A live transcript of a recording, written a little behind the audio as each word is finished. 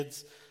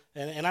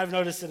and I've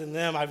noticed it in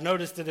them. I've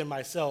noticed it in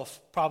myself,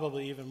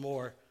 probably even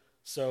more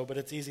so, but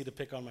it's easy to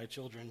pick on my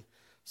children.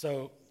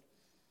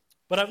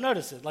 But I've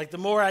noticed it. Like, the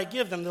more I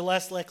give them, the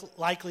less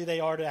likely they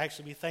are to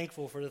actually be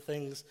thankful for the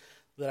things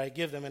that I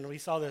give them. And we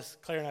saw this,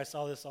 Claire and I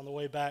saw this on the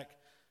way back.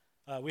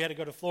 We had to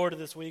go to Florida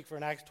this week for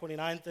an Acts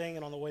 29 thing,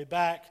 and on the way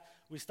back,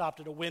 we stopped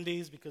at a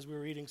Wendy's because we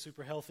were eating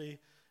super healthy.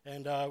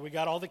 And we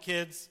got all the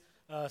kids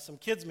some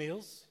kids'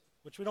 meals,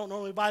 which we don't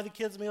normally buy the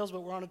kids' meals,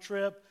 but we're on a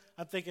trip.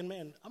 I'm thinking,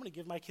 man, I'm going to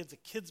give my kids a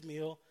kids'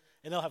 meal,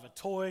 and they'll have a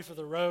toy for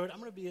the road. I'm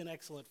going to be an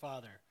excellent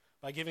father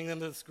by giving them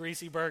this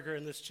greasy burger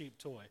and this cheap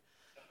toy.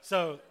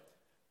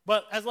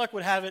 But as luck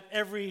would have it,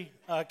 every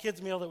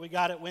kids' meal that we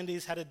got at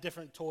Wendy's had a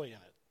different toy in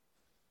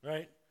it,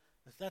 right?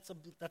 That's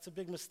a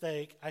big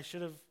mistake. I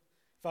should have,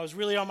 if I was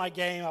really on my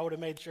game, I would have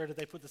made sure that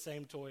they put the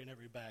same toy in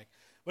every bag.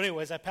 But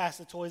anyways, I passed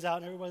the toys out,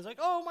 and everybody's like,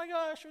 oh my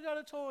gosh, we got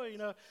a toy, you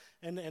know,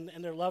 and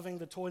they're loving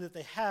the toy that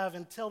they have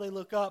until they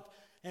look up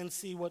and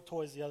see what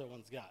toys the other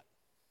one's got,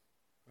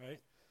 right?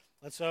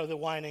 And so the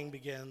whining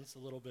begins a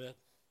little bit.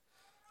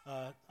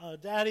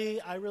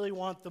 Daddy, I really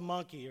want the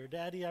monkey, or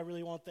Daddy, I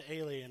really want the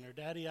alien, or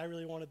Daddy, I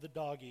really wanted the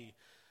doggy,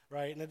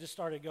 right? And it just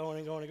started going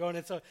and going and going.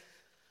 And so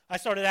I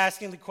started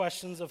asking the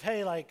questions of,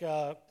 hey, like,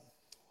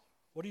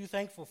 what are you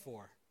thankful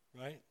for,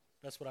 right?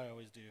 That's what I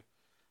always do.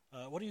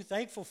 What are you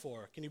thankful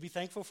for? Can you be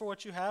thankful for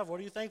what you have? What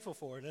are you thankful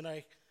for? And then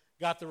I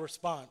got the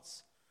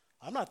response,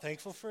 I'm not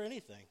thankful for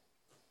anything.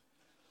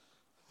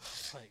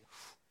 It's like,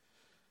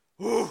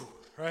 whoo,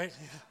 right?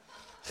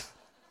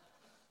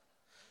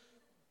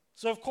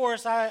 So, of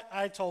course,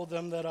 I told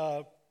them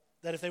that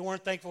if they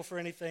weren't thankful for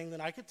anything, then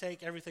I could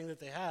take everything that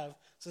they have,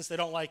 since they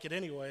don't like it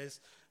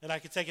anyways, and I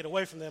could take it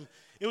away from them.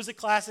 It was a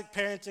classic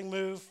parenting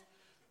move.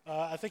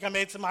 I think I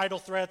made some idle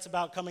threats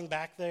about coming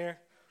back there,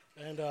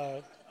 and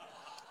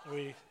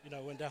we,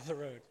 went down the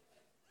road.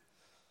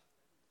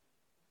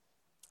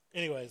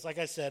 Anyways, like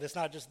I said, it's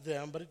not just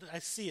them, but I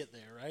see it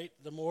there, right?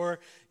 The more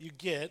you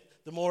get,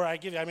 the more I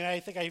give you. I mean, I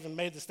think I even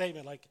made the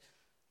statement, like,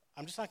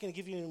 I'm just not going to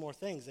give you any more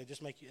things.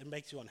 It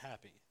makes you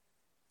unhappy,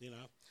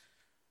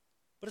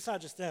 But it's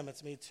not just them,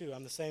 it's me too.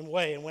 I'm the same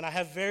way. And when I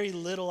have very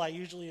little, I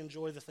usually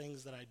enjoy the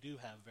things that I do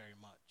have very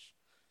much,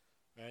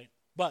 right?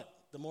 But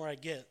the more I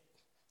get,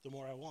 the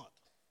more I want.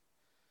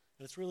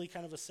 And it's really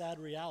kind of a sad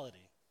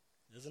reality,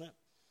 isn't it?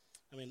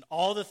 I mean,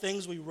 all the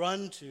things we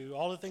run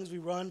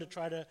to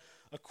try to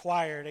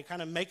acquire, they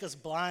kind of make us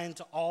blind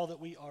to all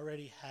that we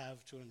already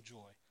have to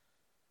enjoy.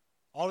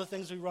 All the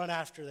things we run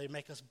after, they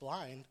make us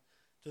blind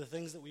to the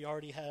things that we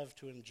already have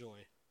to enjoy.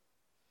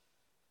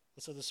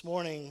 And so this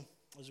morning,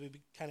 as we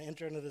kind of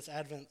enter into this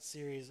Advent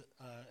series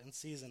and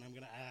season,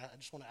 I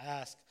just want to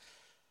ask,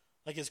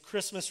 like, is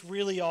Christmas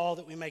really all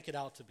that we make it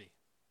out to be?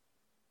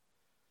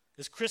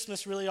 Is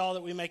Christmas really all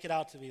that we make it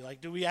out to be? Like,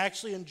 do we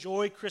actually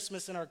enjoy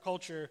Christmas in our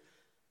culture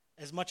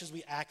as much as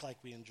we act like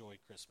we enjoy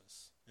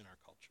Christmas in our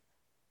culture?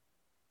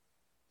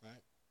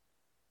 Right?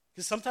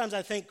 Because sometimes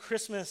I think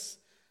Christmas,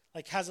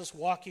 like, has us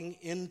walking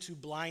into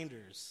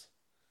blinders,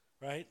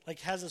 right? Like,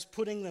 has us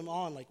putting them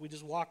on. Like, we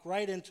just walk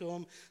right into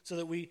them so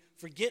that we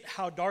forget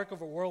how dark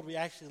of a world we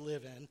actually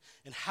live in,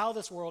 and how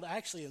this world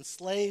actually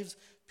enslaves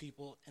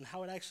people, and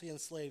how it actually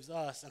enslaves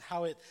us, and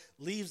how it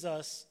leaves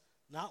us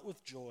not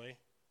with joy,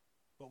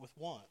 but with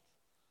want.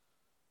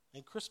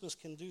 And Christmas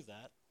can do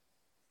that.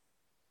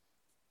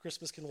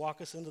 Christmas can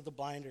walk us into the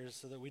blinders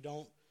so that we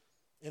don't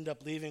end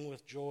up leaving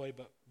with joy,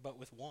 but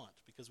with want,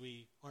 because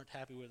we aren't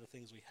happy with the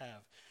things we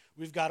have.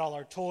 We've got all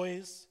our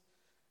toys,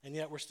 and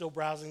yet we're still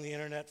browsing the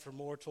internet for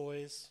more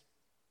toys,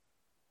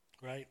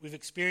 right? We've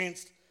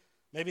experienced,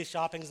 maybe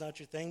shopping's not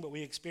your thing, but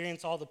we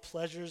experience all the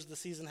pleasures the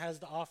season has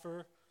to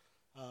offer,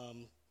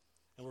 and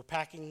we're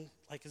packing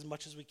like as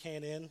much as we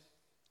can in,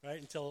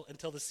 right,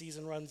 until the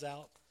season runs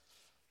out.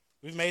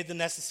 We've made the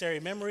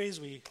necessary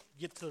memories. We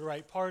get to the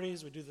right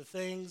parties. We do the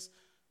things.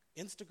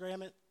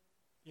 Instagram it,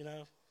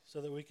 so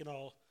that we can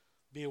all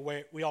be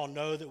aware. We all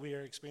know that we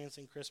are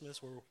experiencing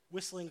Christmas. We're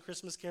whistling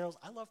Christmas carols.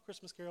 I love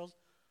Christmas carols,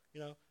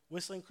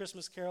 whistling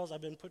Christmas carols. I've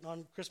been putting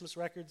on Christmas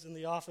records in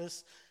the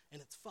office, and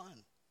it's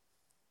fun.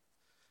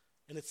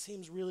 And it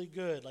seems really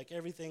good. Like,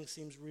 everything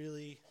seems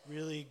really,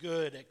 really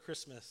good at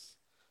Christmas.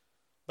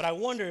 But I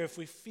wonder if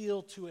we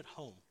feel too at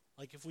home.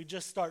 Like, if we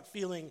just start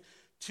feeling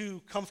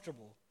too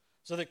comfortable,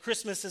 so that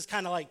Christmas is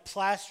kind of like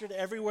plastered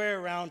everywhere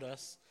around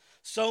us,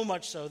 so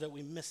much so that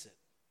we miss it,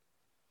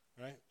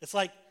 right? It's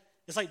like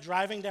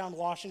driving down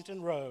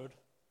Washington Road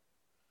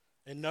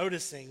and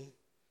noticing,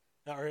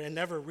 and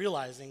never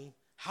realizing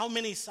how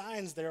many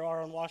signs there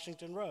are on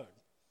Washington Road,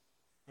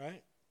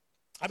 right?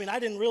 I mean, I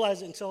didn't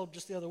realize it until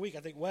just the other week.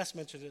 I think Wes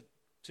mentioned it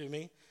to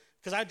me,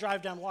 because I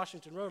drive down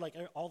Washington Road like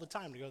all the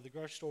time to go to the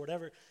grocery store,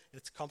 whatever. And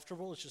it's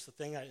comfortable. It's just a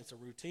thing. It's a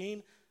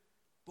routine.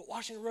 But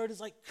Washington Road is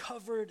like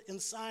covered in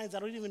signs. I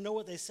don't even know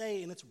what they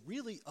say, and it's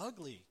really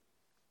ugly,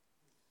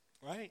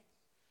 right?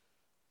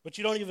 But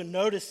you don't even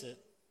notice it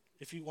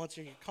once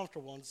you get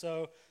comfortable. And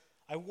so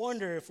I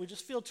wonder if we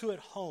just feel too at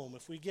home,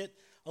 if we get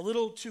a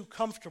little too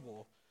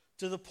comfortable,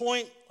 to the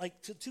point, like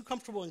too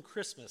comfortable in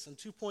Christmas and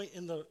too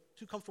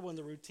comfortable in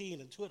the routine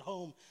and too at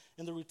home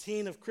in the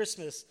routine of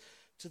Christmas,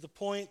 to the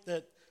point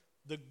that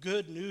the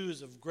good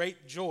news of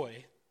great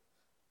joy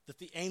that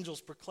the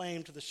angels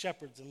proclaimed to the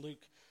shepherds in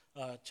Luke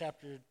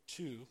chapter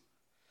 2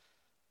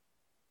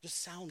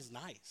 just sounds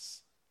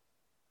nice.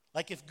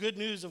 Like if good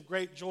news of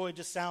great joy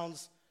just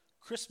sounds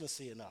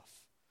Christmassy enough,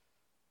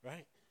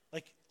 right?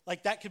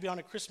 Like that could be on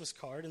a Christmas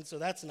card, and so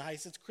that's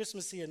nice. It's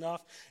Christmassy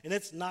enough, and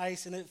it's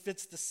nice, and it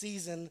fits the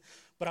season,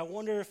 but I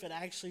wonder if it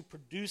actually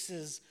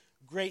produces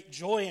great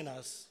joy in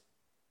us,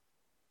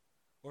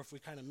 or if we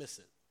kind of miss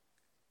it.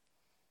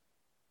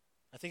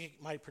 I think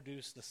it might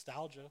produce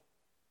nostalgia,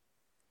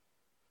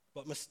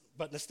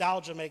 but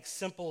nostalgia makes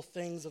simple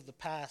things of the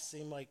past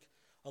seem like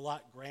a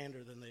lot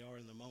grander than they are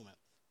in the moment,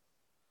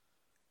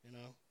 you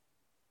know?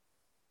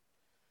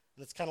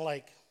 And it's kind of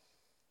like,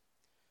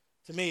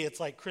 to me, it's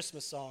like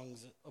Christmas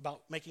songs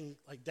about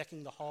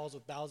decking the halls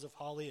with boughs of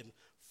holly and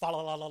fa la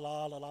la la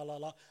la la la la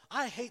la.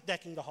 I hate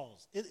decking the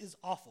halls. It is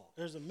awful.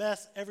 There's a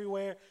mess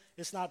everywhere.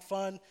 It's not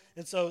fun.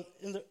 And so,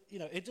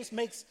 it just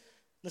makes,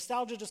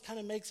 nostalgia just kind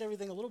of makes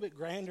everything a little bit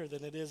grander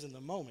than it is in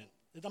the moment.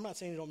 I'm not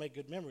saying you don't make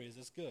good memories.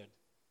 It's good.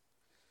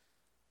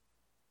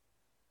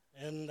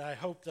 And I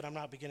hope that I'm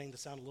not beginning to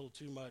sound a little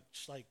too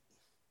much like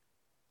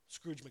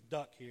Scrooge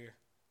McDuck here,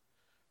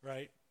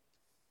 right?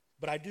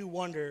 But I do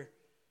wonder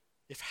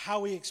if how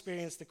we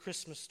experience the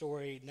Christmas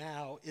story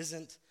now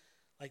isn't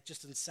like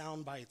just in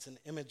sound bites and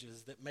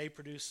images that may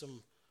produce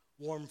some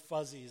warm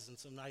fuzzies and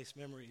some nice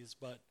memories,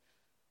 but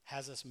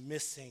has us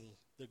missing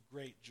the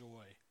great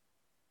joy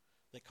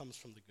that comes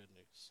from the good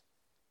news.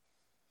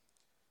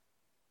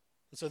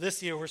 And so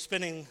this year we're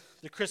spending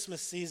the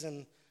Christmas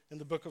season in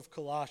the book of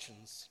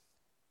Colossians,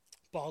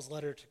 Paul's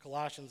letter to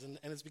Colossians, and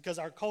it's because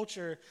our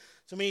culture,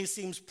 to me,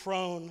 seems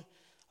prone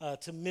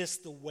to miss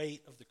the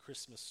weight of the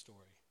Christmas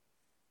story.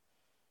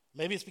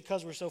 Maybe it's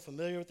because we're so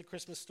familiar with the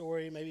Christmas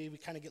story. Maybe we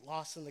kind of get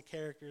lost in the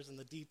characters and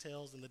the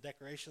details and the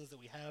decorations that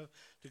we have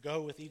to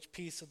go with each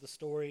piece of the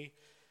story.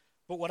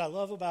 But what I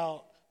love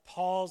about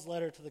Paul's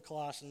letter to the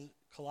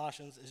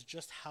Colossians is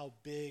just how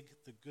big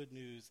the good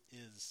news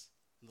is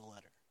in the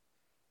letter.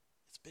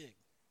 It's big.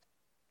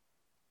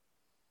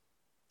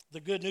 The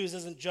good news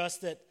isn't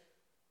just that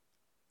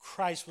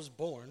Christ was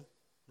born,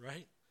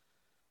 right?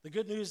 The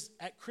good news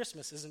at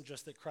Christmas isn't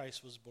just that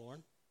Christ was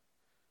born.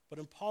 But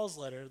in Paul's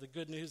letter, the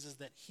good news is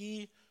that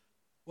he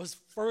was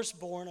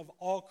firstborn of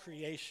all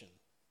creation,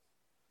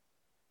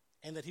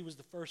 and that he was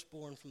the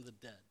firstborn from the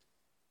dead.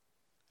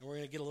 And we're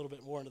going to get a little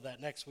bit more into that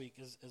next week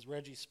as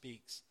Reggie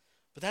speaks.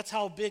 But that's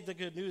how big the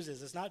good news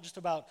is. It's not just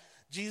about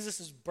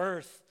Jesus'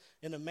 birth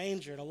in a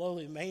manger, in a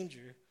lowly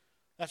manger.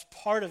 That's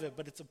part of it,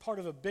 but it's a part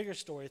of a bigger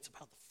story. It's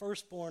about the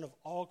firstborn of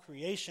all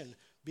creation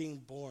being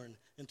born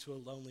into a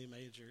lowly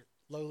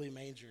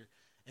manger,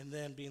 and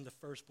then being the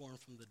firstborn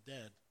from the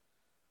dead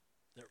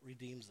that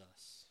redeems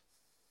us.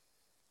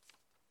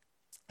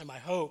 And my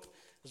hope,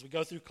 as we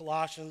go through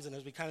Colossians and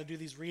as we kind of do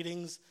these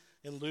readings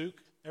in Luke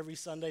every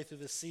Sunday through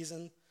this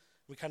season,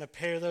 we kind of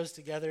pair those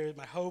together.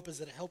 My hope is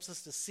that it helps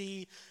us to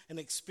see and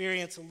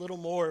experience a little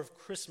more of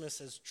Christmas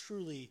as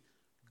truly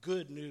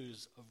good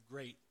news of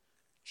great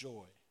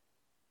joy.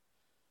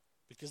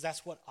 Because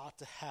that's what ought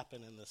to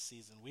happen in this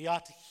season. We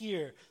ought to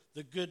hear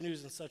the good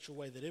news in such a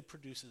way that it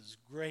produces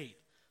great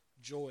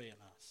joy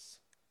in us.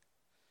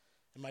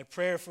 And my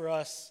prayer for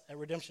us at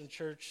Redemption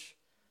Church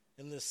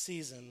in this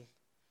season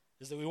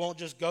is that we won't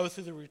just go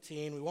through the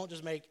routine. We won't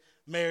just make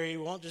merry.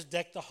 We won't just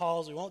deck the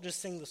halls. We won't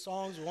just sing the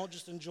songs. We won't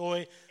just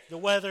enjoy the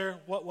weather,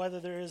 what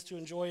weather there is to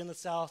enjoy in the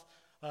South.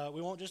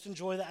 We won't just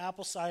enjoy the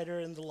apple cider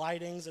and the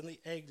lightings and the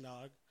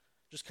eggnog,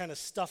 just kind of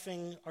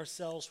stuffing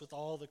ourselves with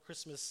all the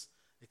Christmas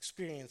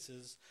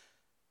experiences.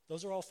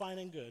 Those are all fine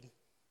and good,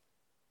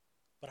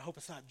 but I hope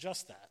it's not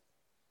just that.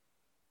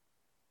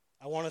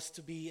 I want us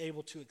to be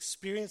able to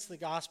experience the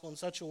gospel in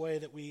such a way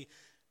that we,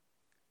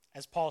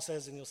 as Paul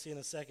says, and you'll see in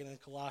a second in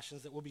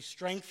Colossians, that we'll be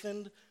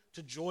strengthened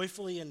to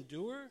joyfully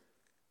endure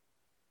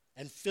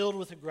and filled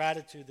with a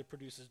gratitude that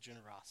produces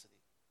generosity.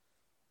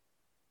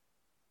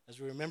 As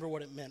we remember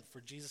what it meant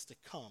for Jesus to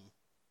come,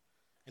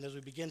 and as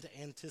we begin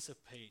to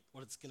anticipate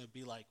what it's going to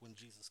be like when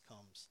Jesus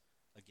comes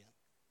again.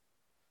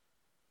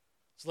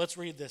 So let's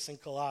read this in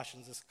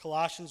Colossians. It's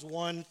Colossians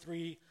 1,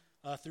 3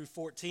 through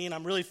 14.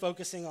 I'm really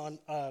focusing on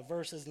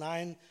verses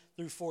 9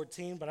 through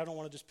 14, but I don't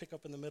want to just pick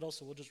up in the middle,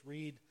 so we'll just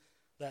read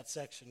that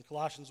section.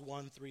 Colossians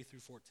 1, 3 through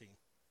 14.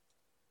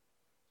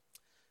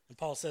 And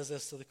Paul says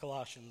this to the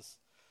Colossians.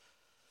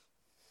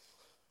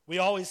 We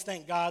always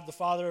thank God, the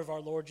Father of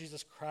our Lord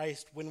Jesus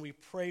Christ, when we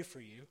pray for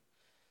you,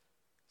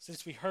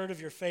 since we heard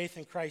of your faith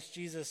in Christ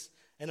Jesus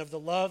and of the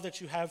love that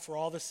you have for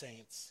all the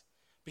saints,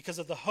 because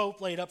of the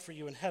hope laid up for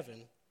you in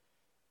heaven.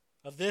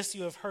 Of this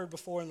you have heard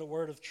before in the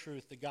word of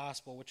truth, the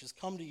gospel, which has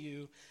come to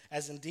you,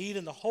 as indeed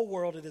in the whole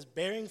world it is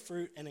bearing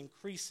fruit and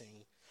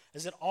increasing,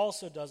 as it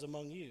also does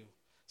among you,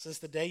 since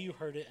the day you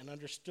heard it and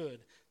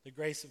understood the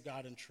grace of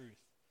God in truth.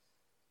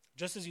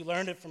 Just as you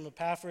learned it from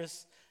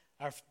Epaphras,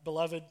 our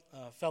beloved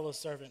fellow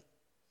servant,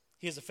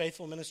 He is a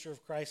faithful minister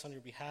of Christ on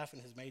your behalf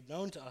and has made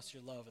known to us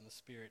your love in the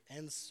Spirit.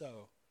 And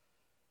so,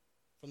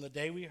 from the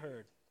day we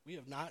heard, we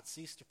have not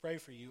ceased to pray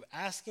for you,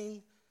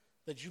 asking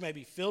that you may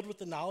be filled with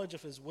the knowledge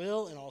of his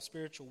will and all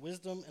spiritual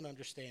wisdom and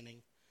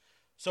understanding,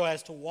 so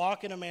as to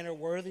walk in a manner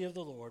worthy of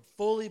the Lord,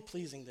 fully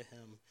pleasing to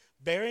him,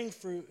 bearing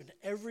fruit in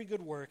every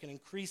good work and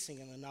increasing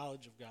in the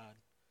knowledge of God,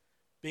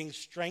 being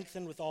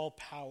strengthened with all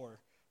power,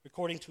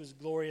 according to his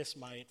glorious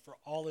might, for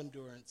all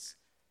endurance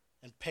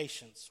and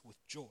patience with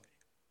joy,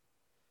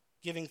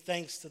 giving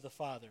thanks to the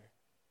Father,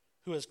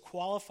 who has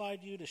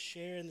qualified you to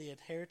share in the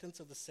inheritance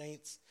of the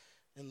saints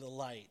in the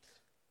light.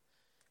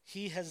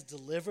 He has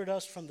delivered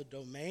us from the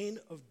domain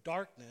of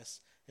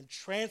darkness and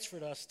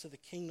transferred us to the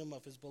kingdom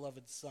of his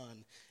beloved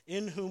Son,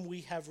 in whom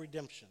we have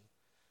redemption,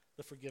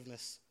 the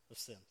forgiveness of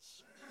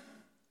sins.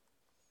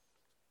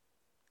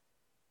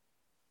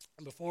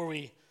 And before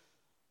we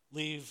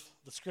leave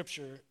the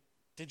scripture,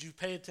 did you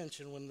pay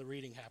attention when the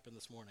reading happened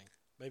this morning?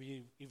 Maybe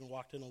you even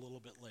walked in a little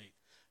bit late.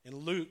 In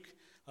Luke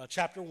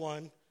chapter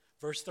 1,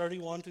 verse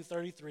 31 through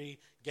 33,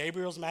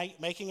 Gabriel's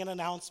making an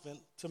announcement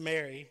to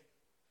Mary.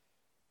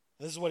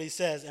 This is what he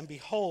says, "And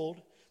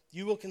behold,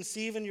 you will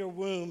conceive in your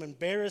womb and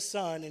bear a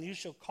son, and you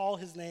shall call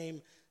his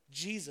name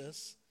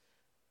Jesus.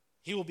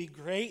 He will be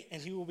great,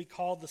 and he will be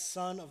called the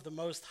Son of the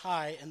Most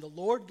High. And the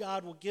Lord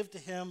God will give to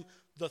him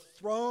the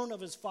throne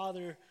of his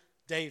father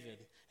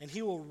David. And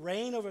he will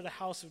reign over the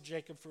house of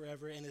Jacob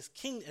forever, and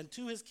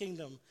to his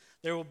kingdom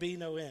there will be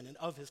no end. And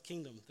of his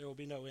kingdom there will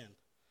be no end."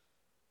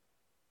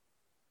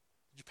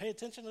 Did you pay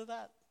attention to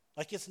that?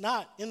 Like, it's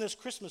not, in this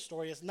Christmas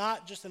story, it's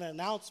not just an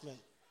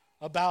announcement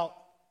about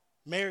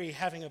Mary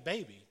having a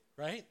baby,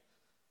 right?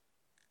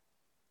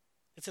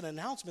 It's an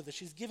announcement that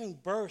she's giving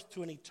birth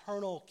to an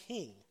eternal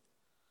king.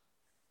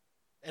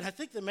 And I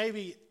think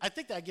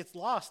that gets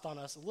lost on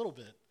us a little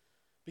bit,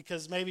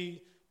 because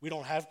maybe we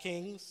don't have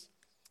kings,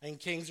 and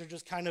kings are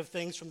just kind of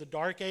things from the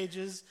dark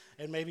ages,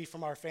 and maybe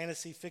from our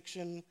fantasy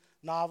fiction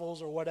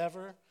novels or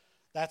whatever.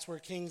 That's where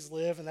kings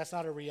live, and that's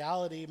not a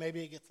reality.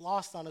 Maybe it gets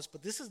lost on us,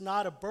 but this is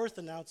not a birth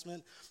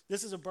announcement.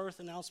 This is a birth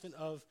announcement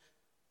of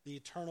the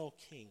eternal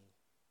king.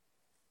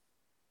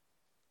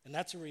 And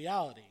that's a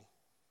reality.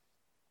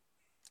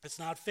 It's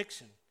not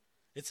fiction.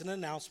 It's an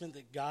announcement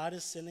that God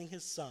is sending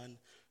his Son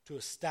to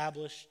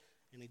establish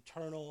an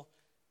eternal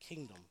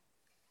kingdom.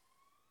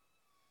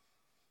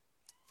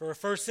 For a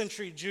first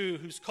century Jew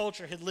whose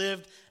culture had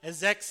lived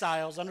as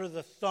exiles under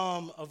the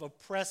thumb of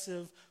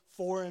oppressive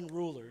foreign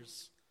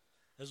rulers,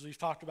 as we've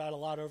talked about a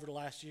lot over the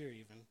last year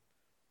even,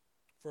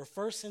 for a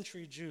first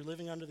century Jew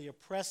living under the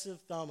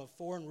oppressive thumb of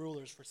foreign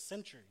rulers for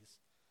centuries,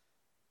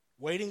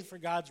 waiting for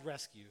God's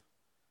rescue,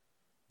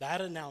 that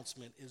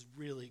announcement is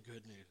really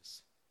good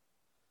news.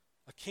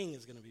 A king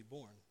is going to be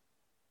born.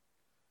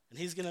 And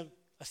he's going to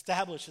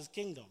establish his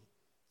kingdom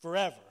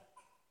forever.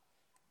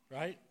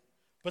 Right?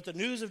 But the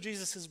news of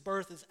Jesus'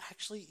 birth is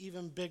actually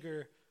even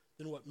bigger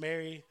than what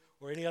Mary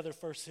or any other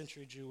first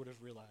century Jew would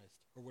have realized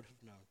or would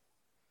have known.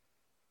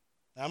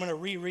 Now, I'm going to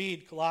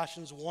reread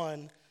Colossians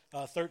 1,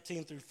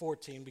 13 through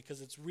 14,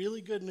 because it's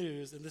really good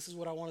news, and this is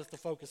what I want us to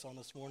focus on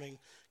this morning.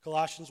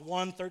 Colossians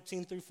 1,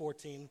 13 through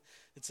 14,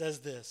 it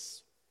says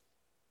this: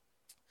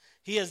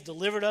 "He has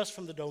delivered us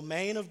from the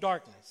domain of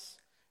darkness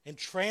and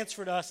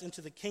transferred us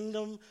into the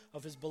kingdom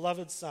of his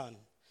beloved Son,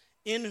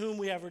 in whom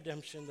we have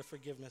redemption, the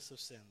forgiveness of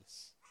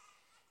sins."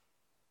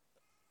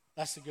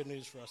 That's the good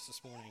news for us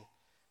this morning.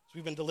 So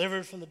we've been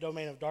delivered from the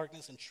domain of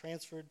darkness and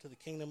transferred to the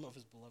kingdom of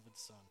his beloved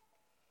Son.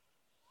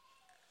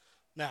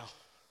 Now,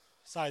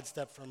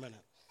 sidestep for a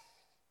minute.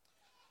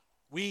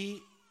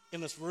 We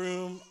in this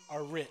room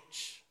are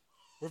rich.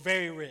 We're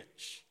very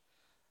rich.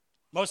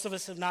 Most of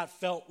us have not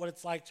felt what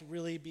it's like to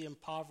really be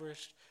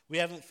impoverished. We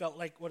haven't felt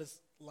like what it's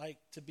like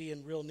to be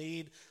in real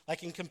need.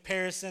 Like, in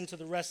comparison to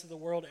the rest of the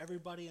world,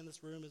 everybody in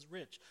this room is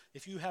rich.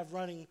 If you have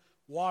running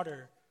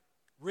water,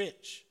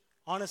 rich.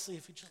 Honestly,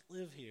 if you just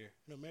live here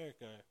in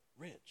America,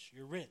 rich.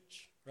 You're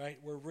rich, right?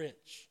 We're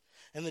rich.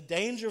 And the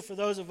danger for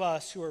those of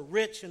us who are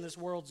rich in this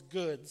world's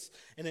goods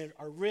and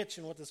are rich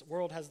in what this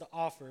world has to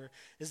offer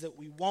is that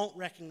we won't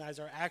recognize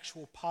our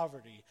actual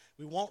poverty.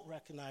 We won't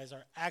recognize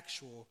our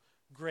actual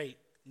great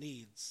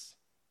needs.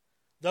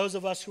 Those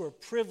of us who are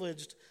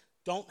privileged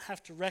don't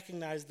have to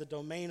recognize the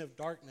domain of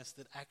darkness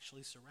that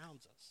actually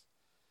surrounds us.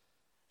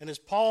 And as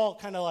Paul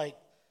kind of like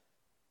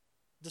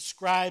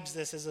describes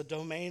this as a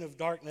domain of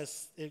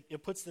darkness,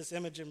 it puts this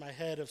image in my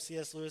head of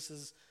C.S.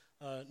 Lewis's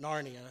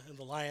Narnia and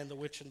the Lion, the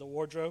Witch, and the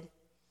Wardrobe.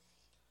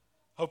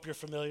 Hope you're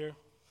familiar.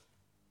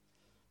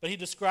 But he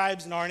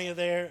describes Narnia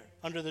there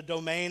under the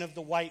domain of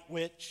the White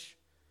Witch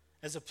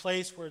as a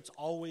place where it's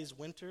always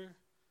winter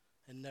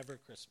and never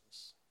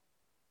Christmas.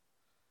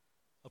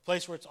 A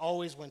place where it's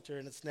always winter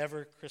and it's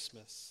never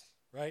Christmas,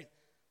 right?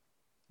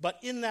 But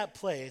in that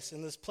place,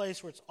 in this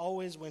place where it's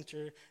always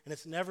winter and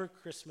it's never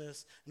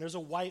Christmas, and there's a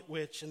white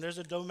witch, and there's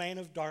a domain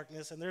of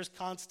darkness, and there's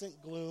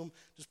constant gloom,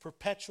 just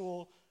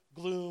perpetual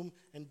gloom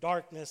and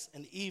darkness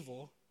and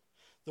evil,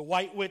 the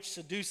white witch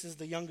seduces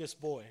the youngest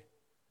boy,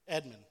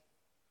 Edmund,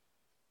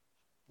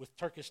 with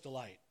Turkish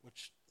delight,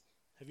 which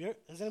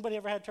Has anybody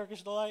ever had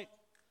Turkish Delight?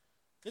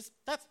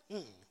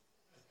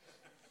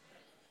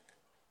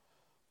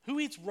 Who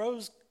eats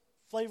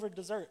rose-flavored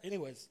dessert?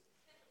 Anyways,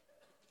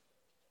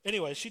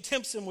 she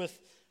tempts him with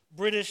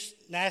British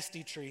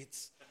nasty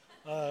treats.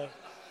 And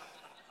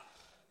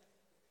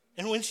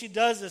when she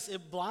does this,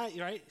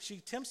 she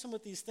tempts him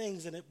with these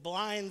things, and it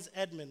blinds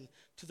Edmund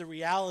to the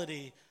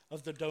reality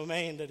of the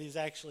domain that he's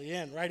actually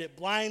in, right? It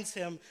blinds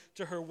him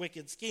to her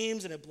wicked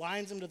schemes, and it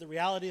blinds him to the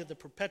reality of the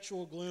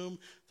perpetual gloom,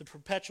 the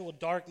perpetual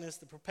darkness,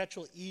 the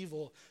perpetual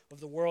evil of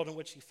the world in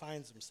which he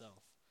finds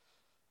himself.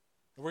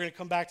 And we're going to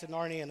come back to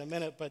Narnia in a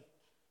minute, but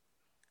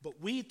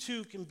we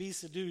too can be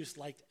seduced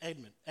like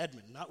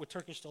Edmund, not with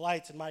Turkish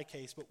Delights in my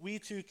case, but we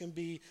too can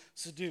be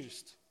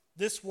seduced.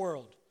 This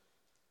world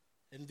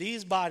and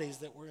these bodies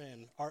that we're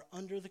in are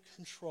under the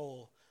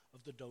control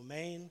of the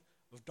domain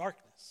of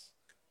darkness.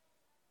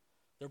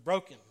 They're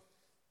broken.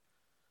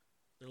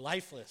 They're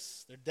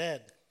lifeless. They're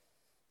dead.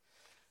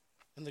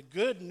 And the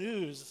good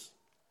news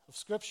of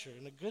Scripture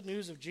and the good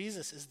news of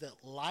Jesus is that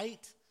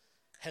light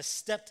has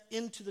stepped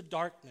into the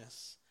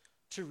darkness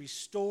to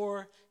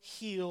restore,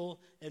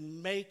 heal,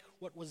 and make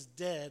what was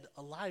dead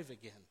alive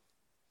again.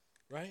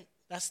 Right?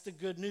 That's the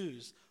good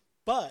news.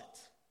 But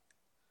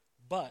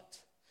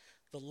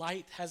the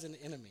light has an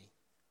enemy,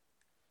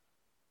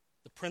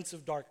 the prince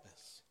of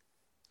darkness.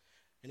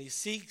 And he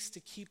seeks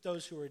to keep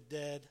those who are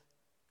dead.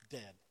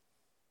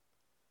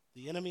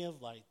 The enemy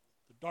of light,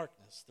 the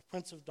darkness, the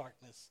prince of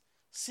darkness,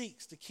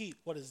 seeks to keep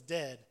what is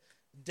dead.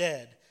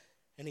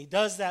 And he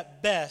does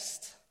that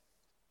best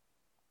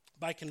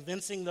by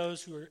convincing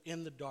those who are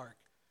in the dark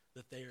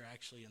that they are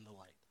actually in the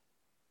light.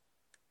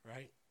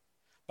 Right?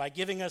 By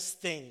giving us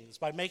things,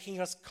 by making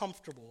us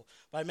comfortable,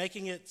 by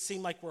making it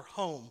seem like we're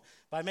home,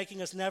 by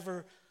making us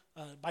never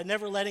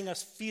letting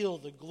us feel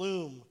the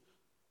gloom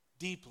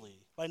deeply,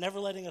 by never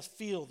letting us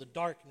feel the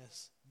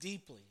darkness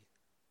deeply.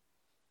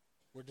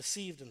 We're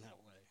deceived in that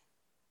way.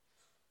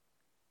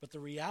 But the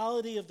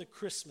reality of the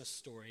Christmas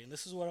story, and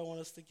this is what I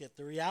want us to get,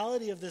 the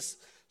reality of this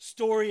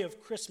story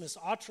of Christmas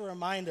ought to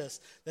remind us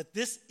that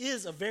this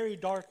is a very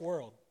dark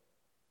world.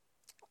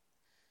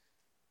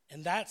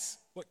 And that's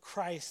what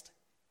Christ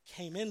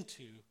came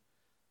into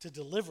to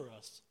deliver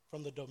us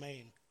from the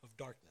domain of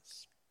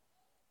darkness.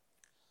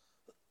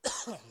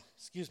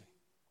 Excuse me.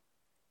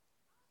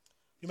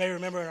 You may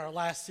remember in our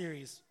last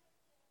series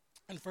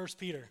in 1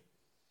 Peter,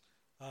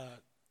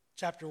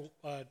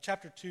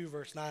 chapter 2,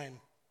 verse 9,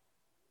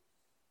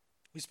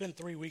 we spent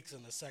 3 weeks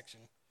in this section.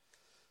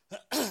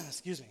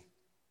 Excuse me.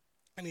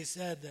 And he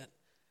said that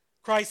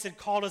Christ had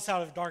called us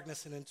out of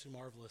darkness and into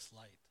marvelous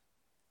light.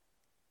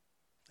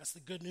 That's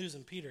the good news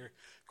in Peter.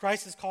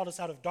 Christ has called us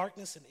out of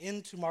darkness and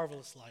into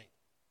marvelous light.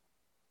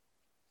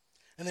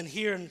 And then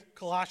here in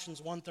Colossians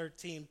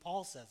 1:13,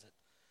 Paul says it.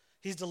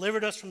 He's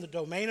delivered us from the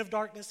domain of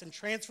darkness and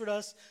transferred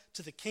us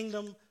to the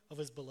kingdom of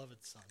his beloved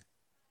Son.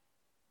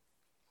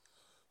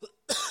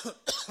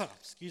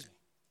 Excuse me.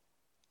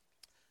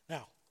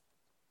 Now,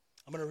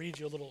 I'm going to read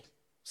you a little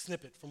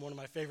snippet from one of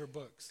my favorite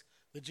books,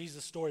 the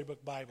Jesus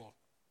Storybook Bible.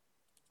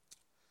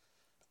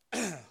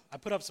 I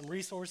put up some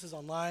resources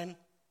online.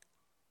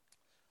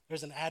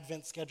 There's an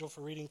Advent schedule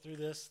for reading through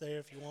this there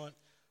if you want.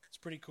 It's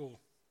pretty cool.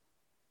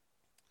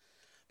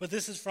 But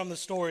this is from the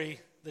story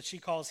that she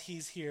calls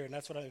He's Here, and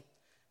that's what I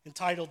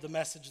entitled the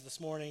message this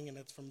morning, and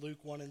it's from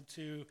Luke 1 and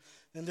 2.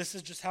 And this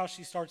is just how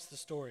she starts the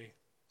story.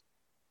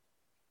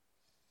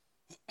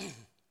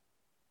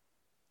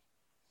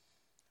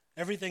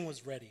 Everything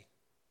was ready.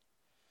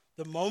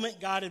 The moment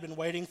God had been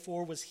waiting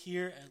for was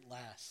here at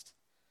last.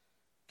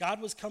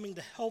 God was coming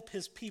to help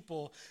his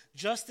people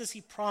just as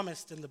he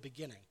promised in the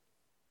beginning.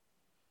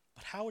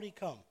 But how would he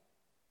come?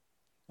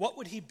 What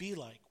would he be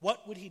like?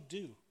 What would he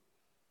do?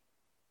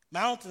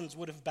 Mountains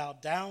would have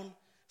bowed down,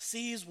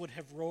 seas would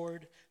have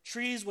roared,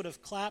 trees would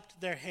have clapped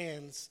their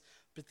hands,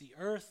 but the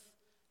earth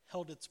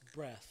held its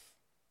breath.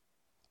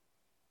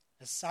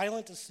 As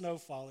silent as snow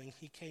falling,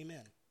 he came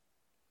in.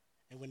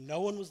 And when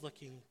no one was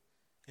looking,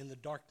 in the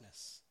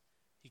darkness,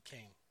 he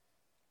came.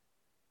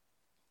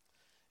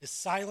 As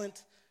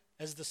silent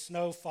as the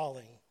snow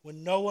falling,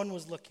 when no one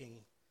was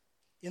looking,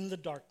 in the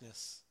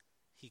darkness,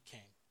 he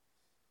came.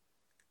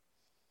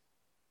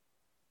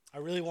 I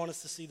really want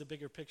us to see the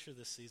bigger picture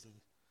this season,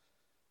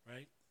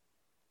 right?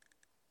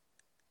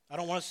 I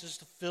don't want us just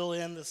to fill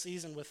in the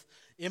season with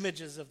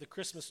images of the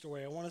Christmas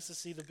story. I want us to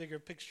see the bigger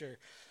picture.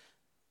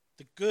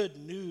 The good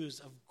news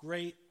of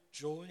great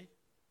joy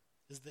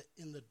is that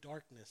in the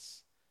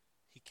darkness,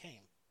 he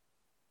came.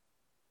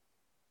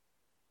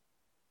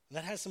 And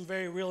that has some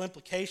very real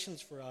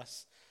implications for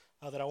us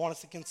that I want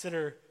us to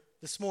consider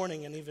this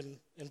morning and even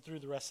through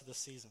the rest of the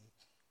season.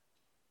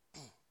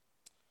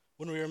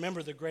 When we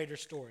remember the greater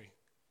story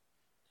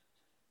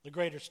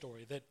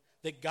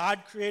that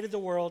God created the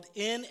world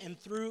in and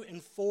through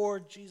and for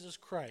Jesus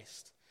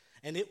Christ,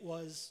 and it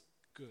was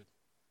good.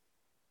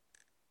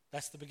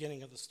 That's the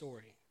beginning of the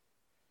story.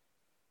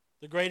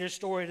 The greater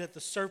story that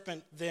the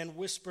serpent then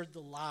whispered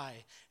the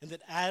lie, and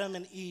that Adam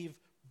and Eve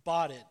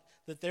bought it,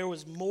 that there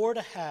was more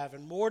to have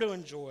and more to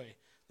enjoy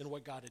than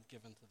what God had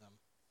given to them.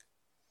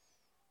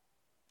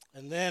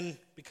 And then,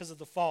 because of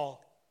the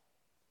fall,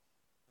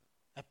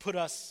 that put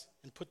us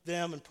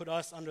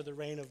under the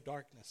reign of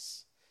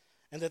darkness.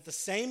 And that the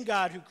same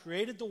God who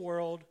created the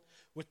world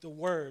with the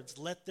words,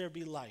 "Let there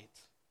be light,"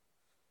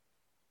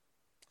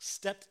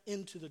 stepped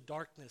into the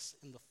darkness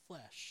in the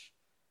flesh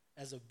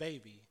as a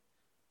baby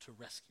to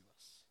rescue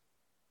us.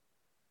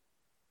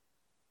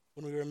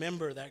 When we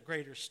remember that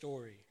greater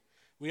story,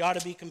 we ought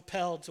to be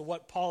compelled to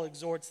what Paul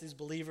exhorts these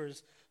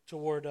believers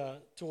toward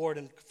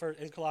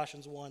in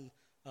Colossians 1,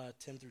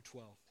 10 through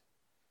 12.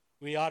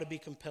 We ought to be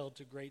compelled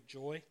to great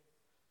joy,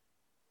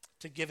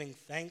 to giving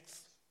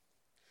thanks,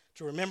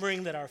 to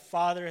remembering that our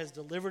Father has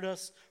delivered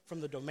us from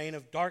the domain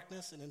of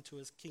darkness and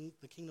into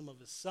the kingdom of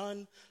his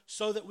Son,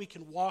 so that we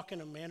can walk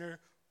in a manner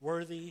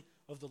worthy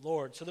of the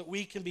Lord, so that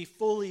we can be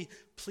fully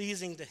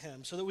pleasing to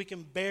him, so that we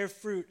can bear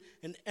fruit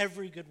in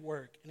every good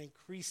work and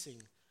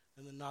increasing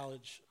in the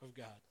knowledge of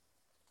God.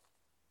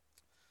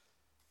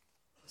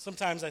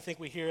 Sometimes I think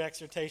we hear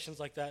exhortations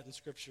like that in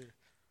Scripture,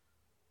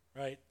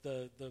 right?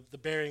 The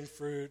bearing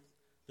fruit,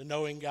 the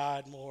knowing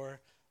God more,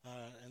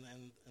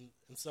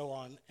 and so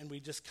on, and we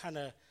just kind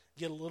of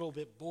get a little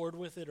bit bored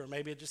with it, or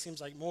maybe it just seems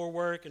like more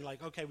work, and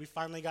like, okay, we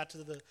finally got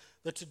to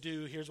the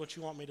to-do, here's what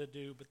you want me to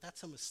do, but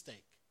that's a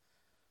mistake.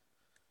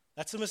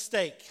 That's a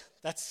mistake.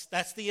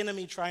 That's the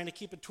enemy trying to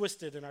keep it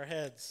twisted in our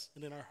heads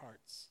and in our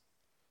hearts,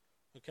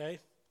 okay?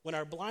 When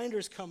our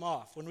blinders come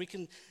off, when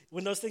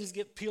those things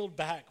get peeled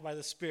back by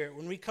the Spirit,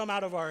 when we come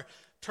out of our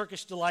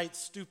Turkish delight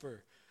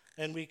stupor,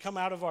 and we come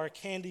out of our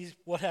candy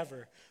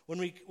whatever, when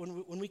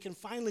we can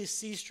finally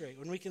see straight,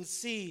 when we can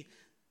see,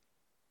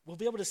 we'll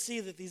be able to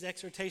see that these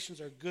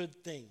exhortations are good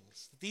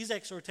things, that these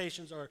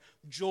exhortations are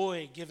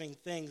joy-giving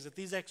things, that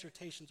these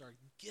exhortations are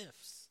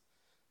gifts,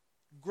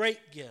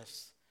 great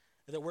gifts,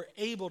 that we're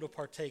able to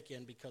partake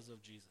in because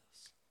of Jesus.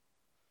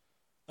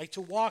 Like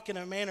to walk in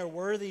a manner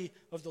worthy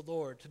of the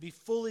Lord, to be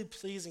fully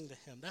pleasing to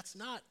him. That's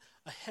not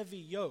a heavy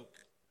yoke.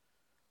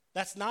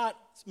 That's not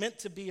meant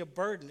to be a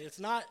burden. It's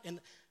not an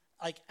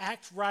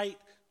act right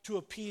to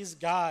appease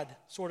God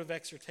sort of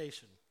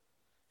exhortation.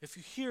 If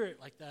you hear it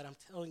like that, I'm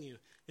telling you,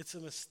 it's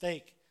a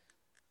mistake.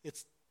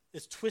 It's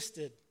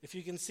twisted. If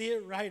you can see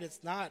it right,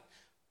 it's not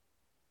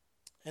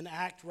an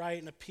act right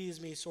and appease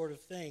me sort of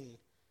thing.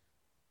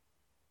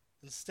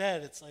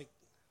 Instead, it's like,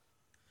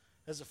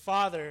 as a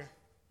father,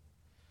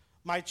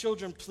 my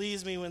children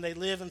please me when they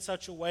live in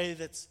such a way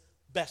that's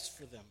best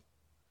for them,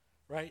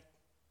 right?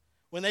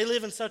 When they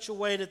live in such a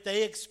way that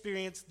they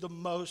experience the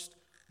most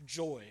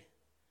joy,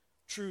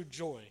 true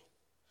joy.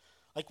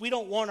 Like, we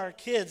don't want our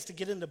kids to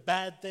get into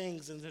bad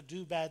things and to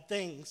do bad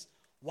things.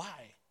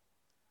 Why?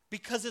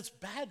 Because it's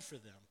bad for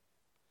them.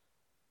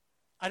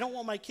 I don't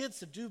want my kids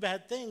to do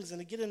bad things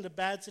and to get into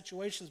bad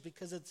situations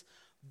because it's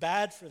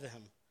bad for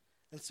them.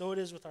 And so it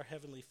is with our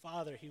Heavenly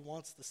Father. He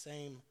wants the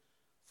same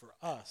for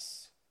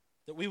us.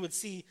 That we would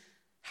see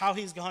how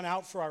he's gone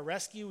out for our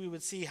rescue. We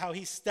would see how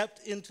he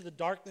stepped into the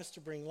darkness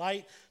to bring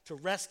light, to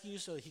rescue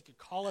so that he could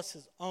call us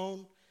his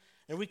own.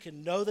 And we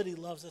can know that he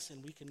loves us,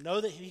 and we can know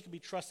that he can be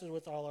trusted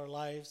with all our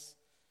lives.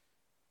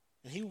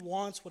 And he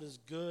wants what is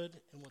good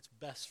and what's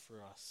best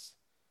for us.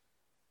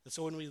 And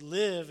so when we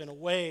live in a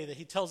way that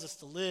he tells us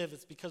to live,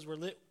 it's because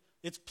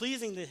it's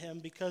pleasing to him,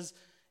 because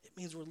it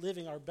means we're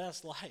living our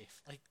best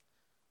life, like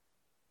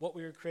what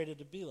we were created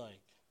to be like.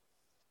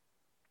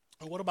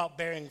 And what about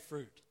bearing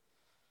fruit?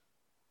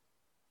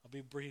 I'll be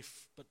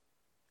brief, but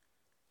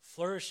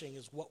flourishing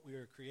is what we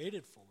were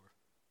created for.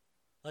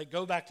 Like,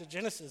 go back to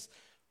Genesis.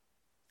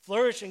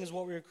 Flourishing is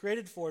what we were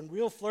created for, and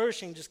real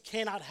flourishing just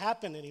cannot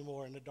happen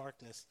anymore in the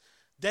darkness.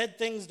 Dead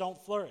things don't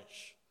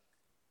flourish.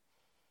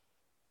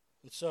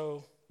 And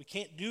so we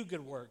can't do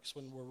good works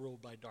when we're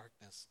ruled by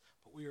darkness,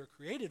 but we were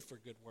created for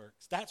good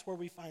works. That's where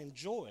we find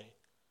joy.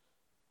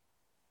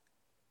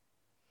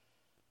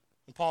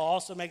 And Paul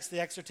also makes the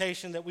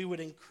exhortation that we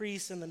would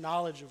increase in the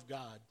knowledge of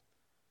God.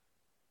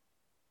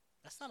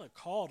 That's not a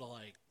call to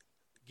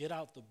get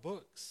out the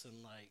books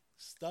and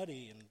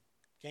study and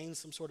gain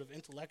some sort of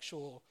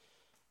intellectual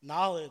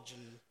knowledge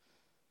and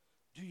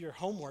do your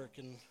homework.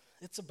 And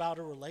it's about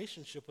a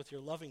relationship with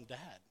your loving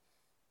dad,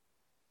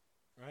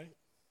 right?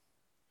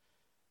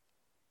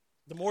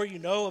 The more you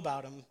know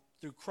about him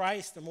through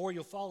Christ, the more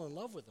you'll fall in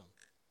love with him.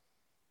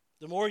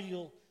 The more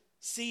you'll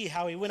see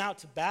how he went out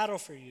to battle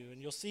for you,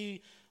 and you'll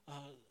see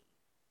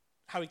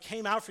how he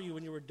came out for you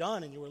when you were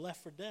done and you were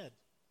left for dead.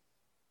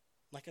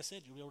 Like I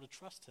said, you'll be able to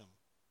trust him.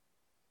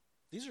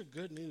 These are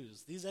good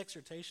news. These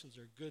exhortations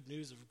are good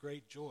news of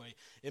great joy.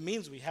 It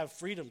means we have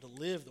freedom to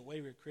live the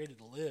way we were created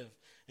to live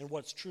and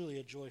what's truly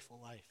a joyful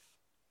life.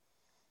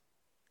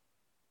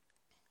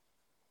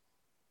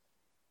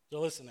 So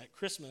listen, at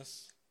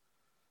Christmas,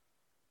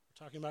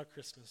 we're talking about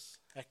Christmas.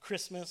 At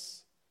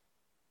Christmas,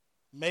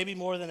 maybe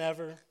more than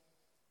ever,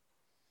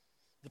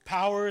 the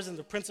powers and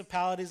the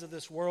principalities of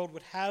this world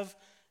would have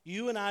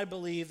you and I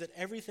believe that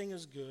everything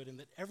is good and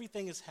that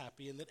everything is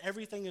happy and that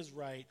everything is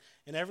right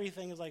and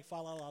everything is like fa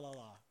la la la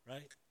la,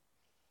 right?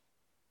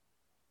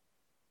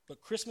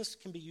 But Christmas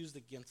can be used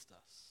against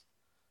us.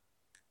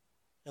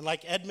 And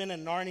like Edmund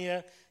and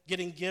Narnia,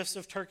 getting gifts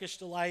of Turkish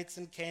delights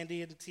and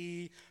candy and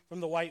tea from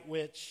the White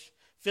Witch,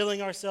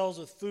 filling ourselves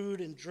with food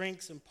and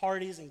drinks and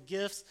parties and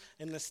gifts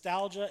and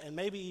nostalgia and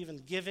maybe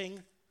even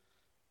giving,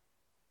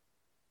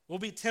 we'll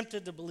be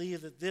tempted to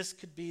believe that this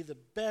could be the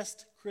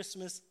best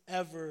Christmas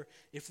ever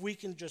if we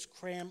can just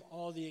cram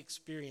all the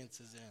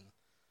experiences in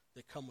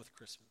that come with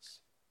Christmas.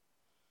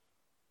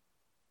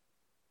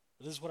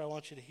 But this is what I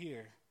want you to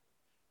hear.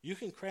 You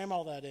can cram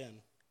all that in,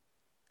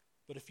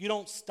 but if you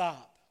don't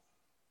stop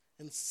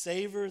and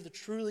savor the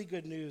truly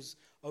good news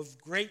of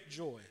great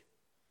joy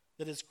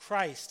that is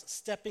Christ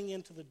stepping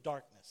into the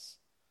darkness,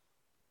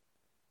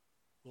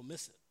 we'll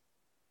miss it.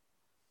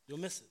 You'll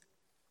miss it.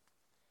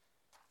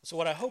 So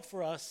what I hope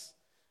for us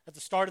at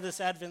the start of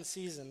this Advent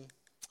season,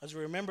 as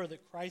we remember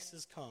that Christ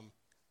has come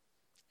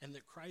and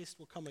that Christ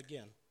will come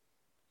again,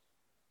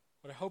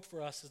 what I hope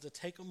for us is to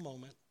take a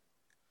moment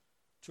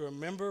to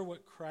remember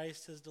what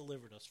Christ has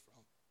delivered us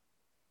from.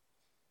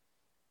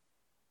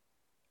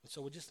 And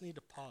so we just need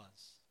to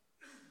pause.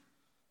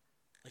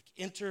 Like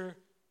enter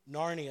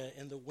Narnia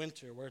in the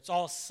winter, where it's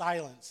all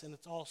silence and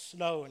it's all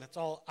snow and it's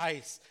all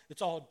ice,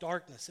 it's all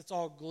darkness, it's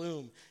all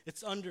gloom.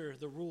 It's under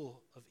the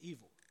rule of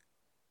evil.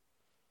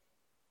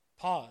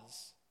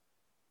 Pause.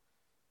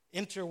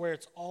 Enter where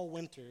it's all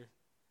winter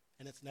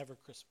and it's never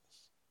Christmas.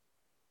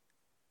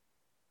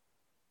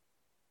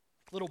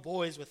 Little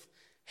boys with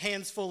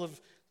hands full of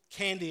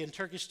candy and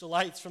Turkish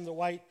delights from the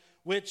White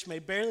Witch may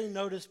barely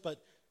notice,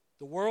 but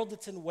the world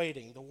that's in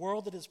waiting, the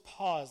world that is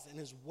paused and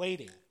is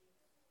waiting,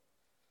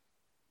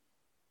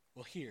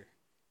 will hear.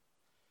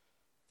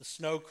 The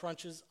snow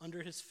crunches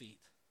under his feet.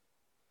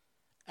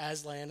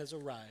 Aslan has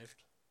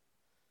arrived.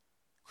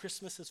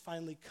 Christmas has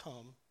finally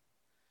come.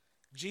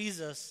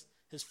 Jesus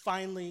has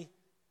finally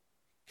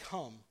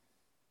come.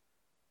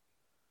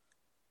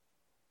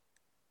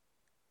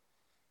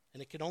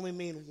 And it can only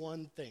mean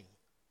one thing: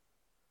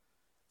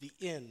 the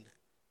end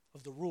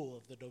of the rule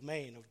of the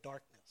domain of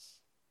darkness.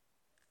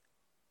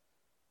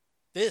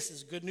 This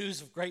is good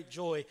news of great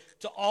joy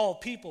to all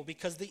people,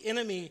 because the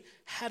enemy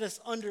had us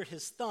under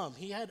his thumb.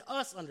 He had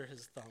us under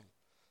his thumb.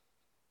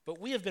 But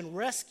we have been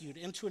rescued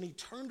into an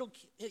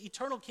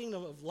eternal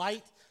kingdom of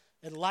light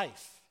and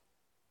life.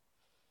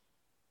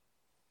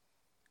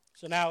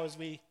 So now, as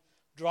we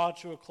draw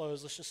to a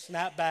close, let's just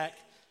snap back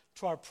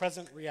to our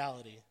present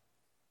reality.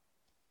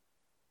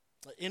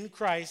 In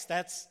Christ,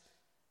 that's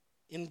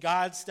in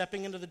God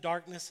stepping into the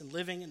darkness and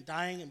living and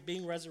dying and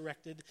being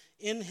resurrected.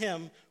 In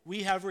him,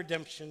 we have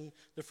redemption,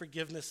 the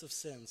forgiveness of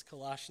sins,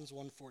 Colossians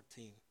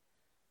 1:14.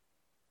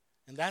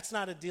 And that's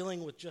not a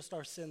dealing with just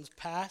our sins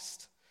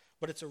past,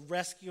 but it's a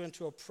rescue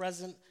into a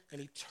present and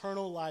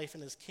eternal life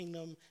in his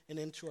kingdom and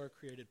into our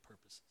created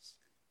purposes.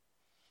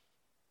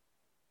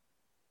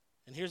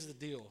 And here's the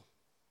deal.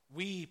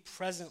 We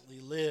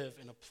presently live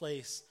in a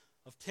place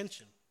of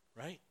tension,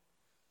 right?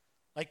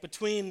 Like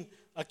between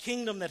a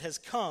kingdom that has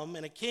come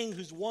and a king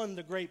who's won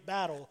the great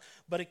battle,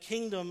 but a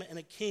kingdom and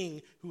a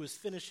king who is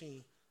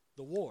finishing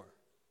the war.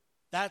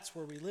 That's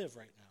where we live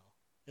right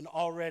now, an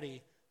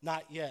already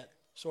not yet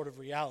sort of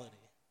reality.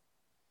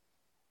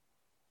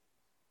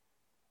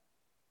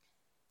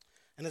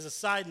 And as a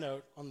side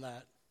note on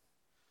that,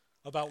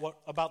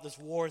 about this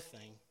war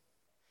thing,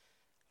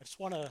 I just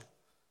want to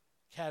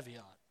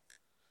caveat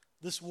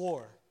this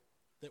war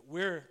that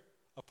we're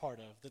a part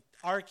of, that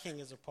our king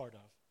is a part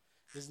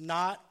of, is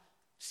not,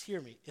 just hear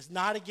me, it's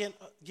not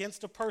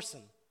against a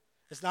person.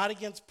 It's not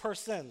against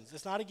persons.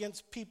 It's not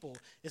against people.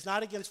 It's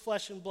not against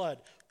flesh and blood.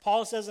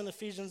 Paul says in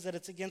Ephesians that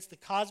it's against the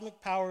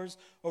cosmic powers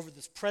over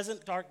this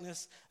present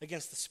darkness,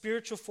 against the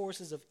spiritual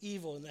forces of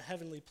evil in the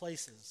heavenly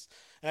places.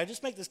 And I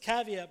just make this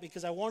caveat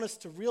because I want us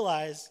to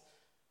realize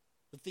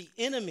that the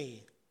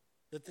enemy,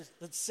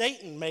 that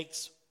Satan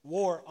makes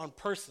war on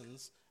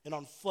persons and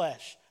on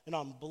flesh and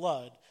on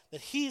blood,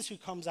 that he's who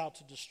comes out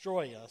to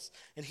destroy us,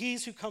 and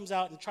he's who comes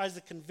out and tries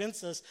to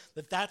convince us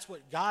that that's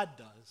what God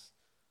does.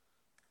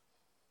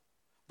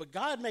 But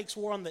God makes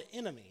war on the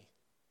enemy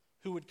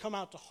who would come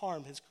out to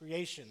harm his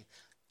creation,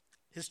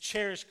 his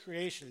cherished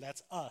creation,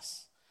 that's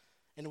us.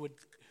 And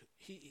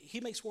he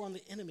makes war on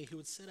the enemy who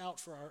would set out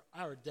for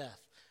our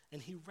death,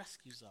 and he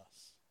rescues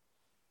us.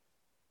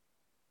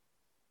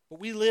 But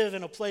we live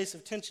in a place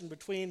of tension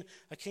between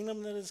a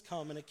kingdom that has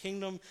come and a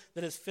kingdom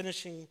that is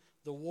finishing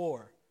the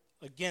war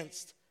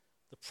against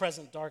the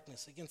present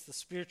darkness, against the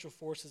spiritual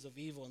forces of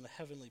evil in the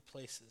heavenly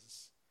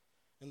places.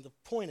 And the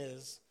point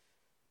is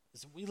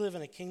that we live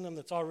in a kingdom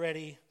that's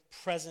already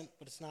present,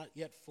 but it's not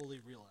yet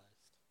fully realized.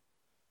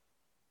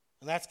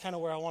 And that's kind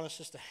of where I want us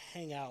just to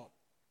hang out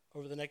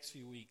over the next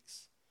few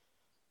weeks.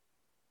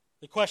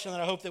 The question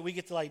that I hope that we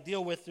get to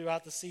deal with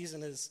throughout the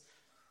season is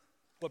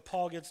what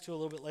Paul gets to a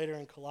little bit later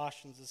in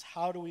Colossians, is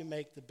how do we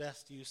make the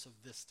best use of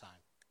this time?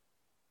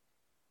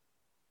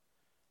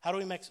 How do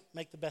we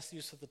make the best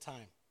use of the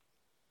time?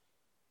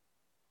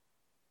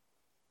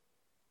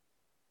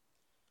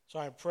 So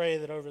I pray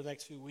that over the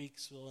next few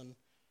weeks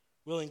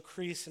we'll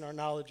increase in our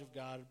knowledge of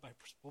God.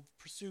 We'll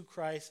pursue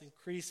Christ,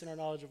 increase in our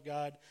knowledge of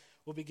God.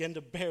 We'll begin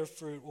to bear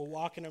fruit. We'll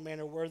walk in a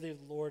manner worthy of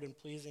the Lord and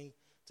pleasing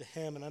to to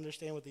him and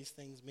understand what these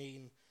things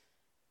mean.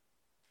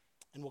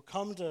 And we'll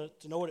come to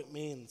know what it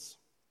means,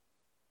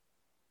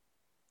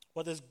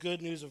 what this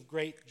good news of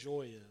great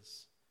joy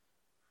is.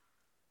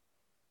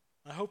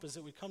 My hope is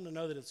that we come to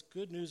know that it's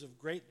good news of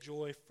great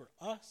joy for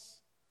us,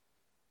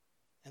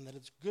 and that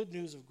it's good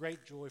news of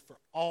great joy for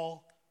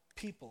all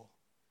people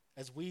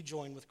as we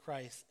join with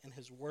Christ in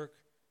his work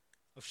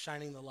of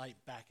shining the light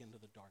back into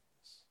the darkness.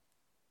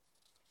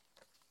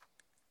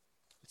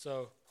 And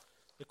so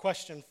the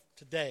question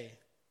today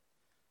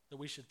that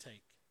we should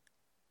take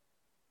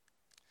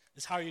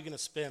is, how are you going to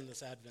spend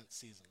this Advent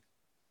season?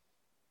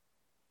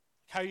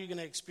 How are you going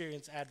to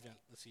experience Advent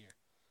this year?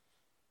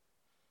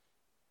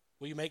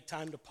 Will you make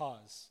time to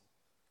pause,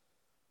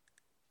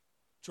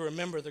 to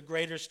remember the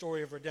greater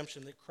story of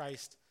redemption that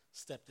Christ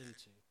stepped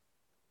into?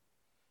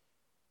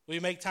 Will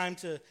you make time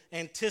to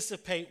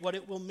anticipate what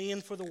it will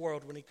mean for the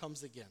world when he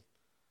comes again?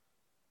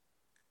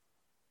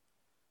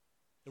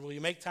 And will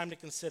you make time to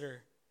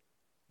consider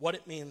what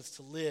it means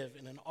to live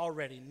in an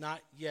already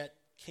not yet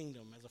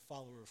kingdom as a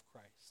follower of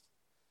Christ?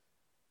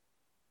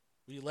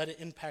 Will you let it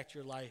impact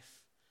your life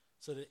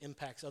so that it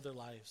impacts other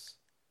lives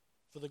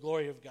for the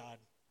glory of God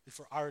and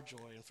for our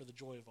joy and for the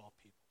joy of all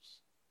peoples?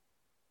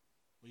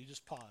 Will you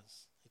just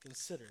pause and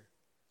consider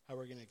how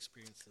we're going to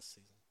experience this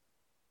season?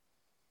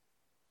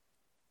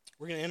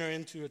 We're going to enter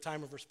into a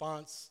time of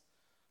response.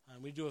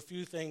 We do a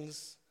few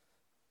things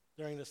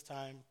during this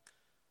time.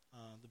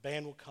 The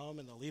band will come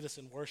and they'll lead us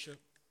in worship.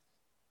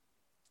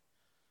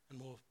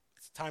 And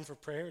it's a time for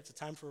prayer. It's a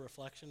time for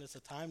reflection. It's a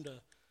time to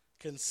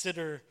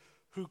consider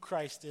who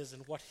Christ is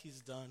and what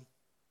he's done,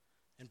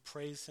 and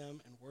praise him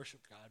and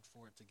worship God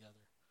for it together.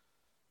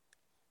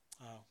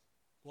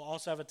 We'll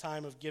also have a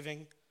time of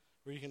giving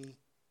where you can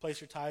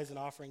place your tithes and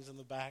offerings in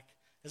the back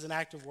as an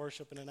act of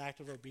worship and an act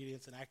of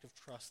obedience, an act of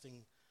trusting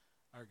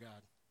our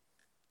God.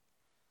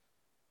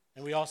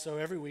 And we also,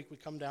 every week, we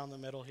come down the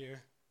middle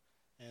here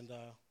and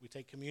we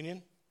take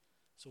communion.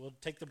 So we'll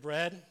take the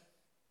bread,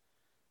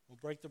 we'll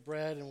break the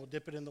bread, and we'll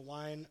dip it in the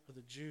wine or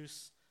the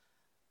juice.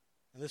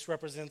 And this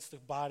represents the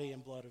body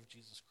and blood of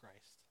Jesus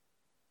Christ,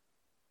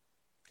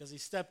 because he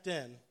stepped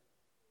in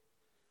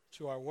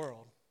to our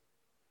world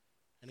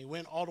and he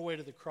went all the way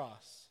to the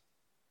cross.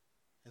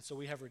 And so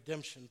we have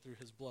redemption through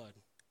his blood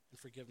and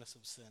forgiveness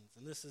of sins.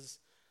 And this is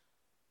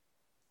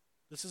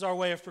our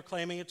way of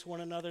proclaiming it to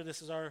one another.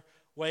 This is our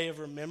way of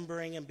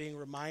remembering and being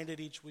reminded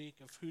each week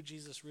of who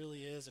Jesus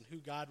really is and who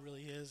God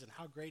really is and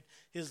how great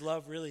his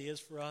love really is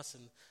for us,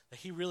 and that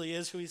he really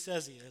is who he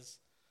says he is.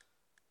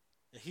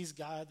 That he's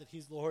God, that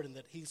he's Lord, and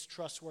that he's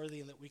trustworthy,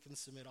 and that we can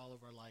submit all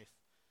of our life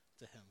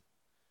to him.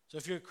 So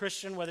if you're a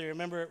Christian, whether you're a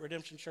member at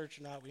Redemption Church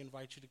or not, we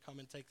invite you to come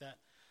and take that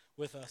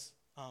with us.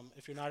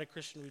 If you're not a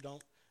Christian,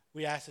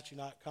 we ask that you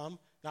not come,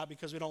 not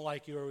because we don't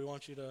like you or we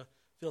want you to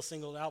feel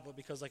singled out, but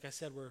because, like I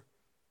said, we're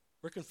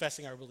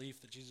confessing our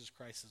belief that Jesus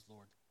Christ is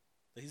Lord,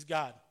 that he's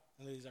God,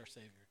 and that he's our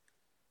Savior.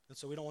 And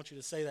so we don't want you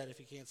to say that if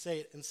you can't say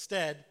it.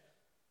 Instead,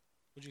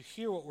 would you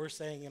hear what we're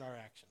saying in our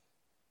action?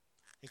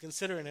 And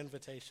consider an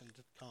invitation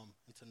to come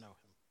and to know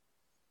him.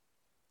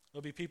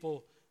 There'll be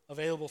people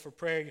available for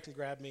prayer. You can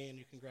grab me and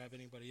you can grab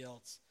anybody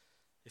else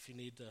if you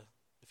need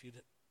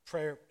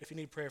prayer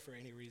for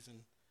any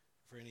reason,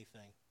 for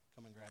anything.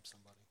 Come and grab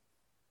somebody.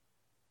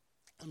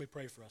 Let me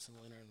pray for us and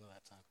we'll enter into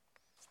that time.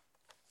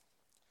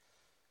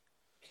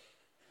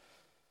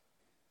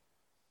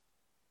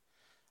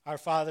 Our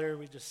Father,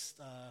 we just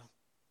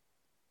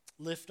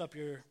lift up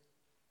your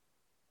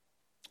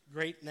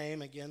great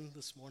name again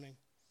this morning.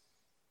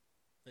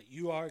 That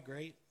you are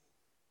great,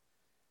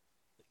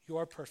 that you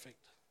are perfect,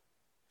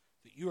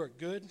 that you are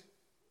good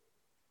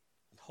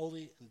and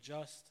holy and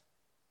just,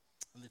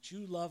 and that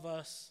you love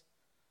us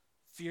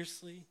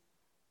fiercely.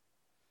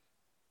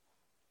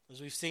 As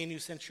we've seen, you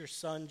sent your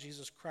Son,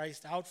 Jesus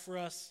Christ, out for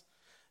us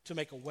to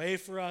make a way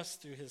for us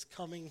through his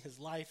coming, his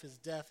life, his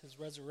death, his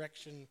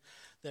resurrection,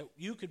 that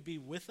you could be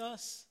with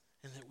us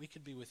and that we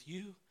could be with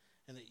you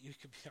and that you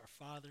could be our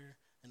Father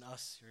and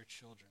us, your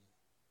children.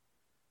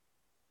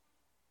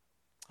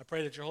 I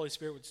pray that your Holy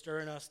Spirit would stir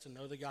in us to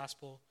know the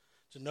gospel,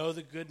 to know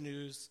the good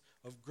news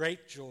of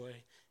great joy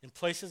in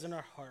places in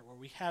our heart where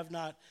we have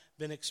not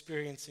been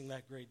experiencing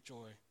that great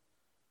joy.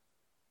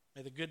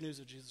 May the good news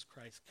of Jesus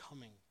Christ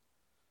coming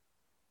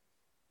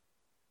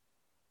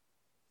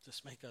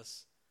just make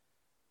us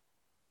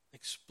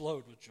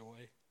explode with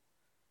joy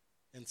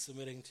in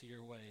submitting to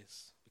your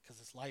ways, because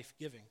it's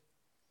life-giving.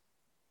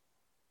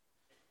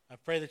 I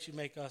pray that you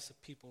make us a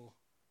people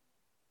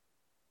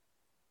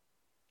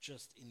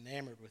just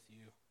enamored with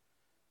you,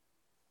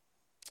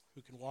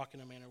 who can walk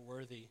in a manner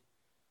worthy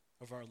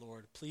of our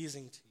Lord,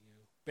 pleasing to you,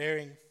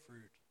 bearing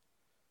fruit,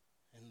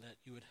 and that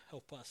you would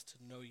help us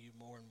to know you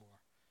more and more.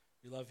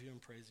 We love you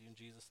and praise you in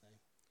Jesus'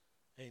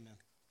 name. Amen.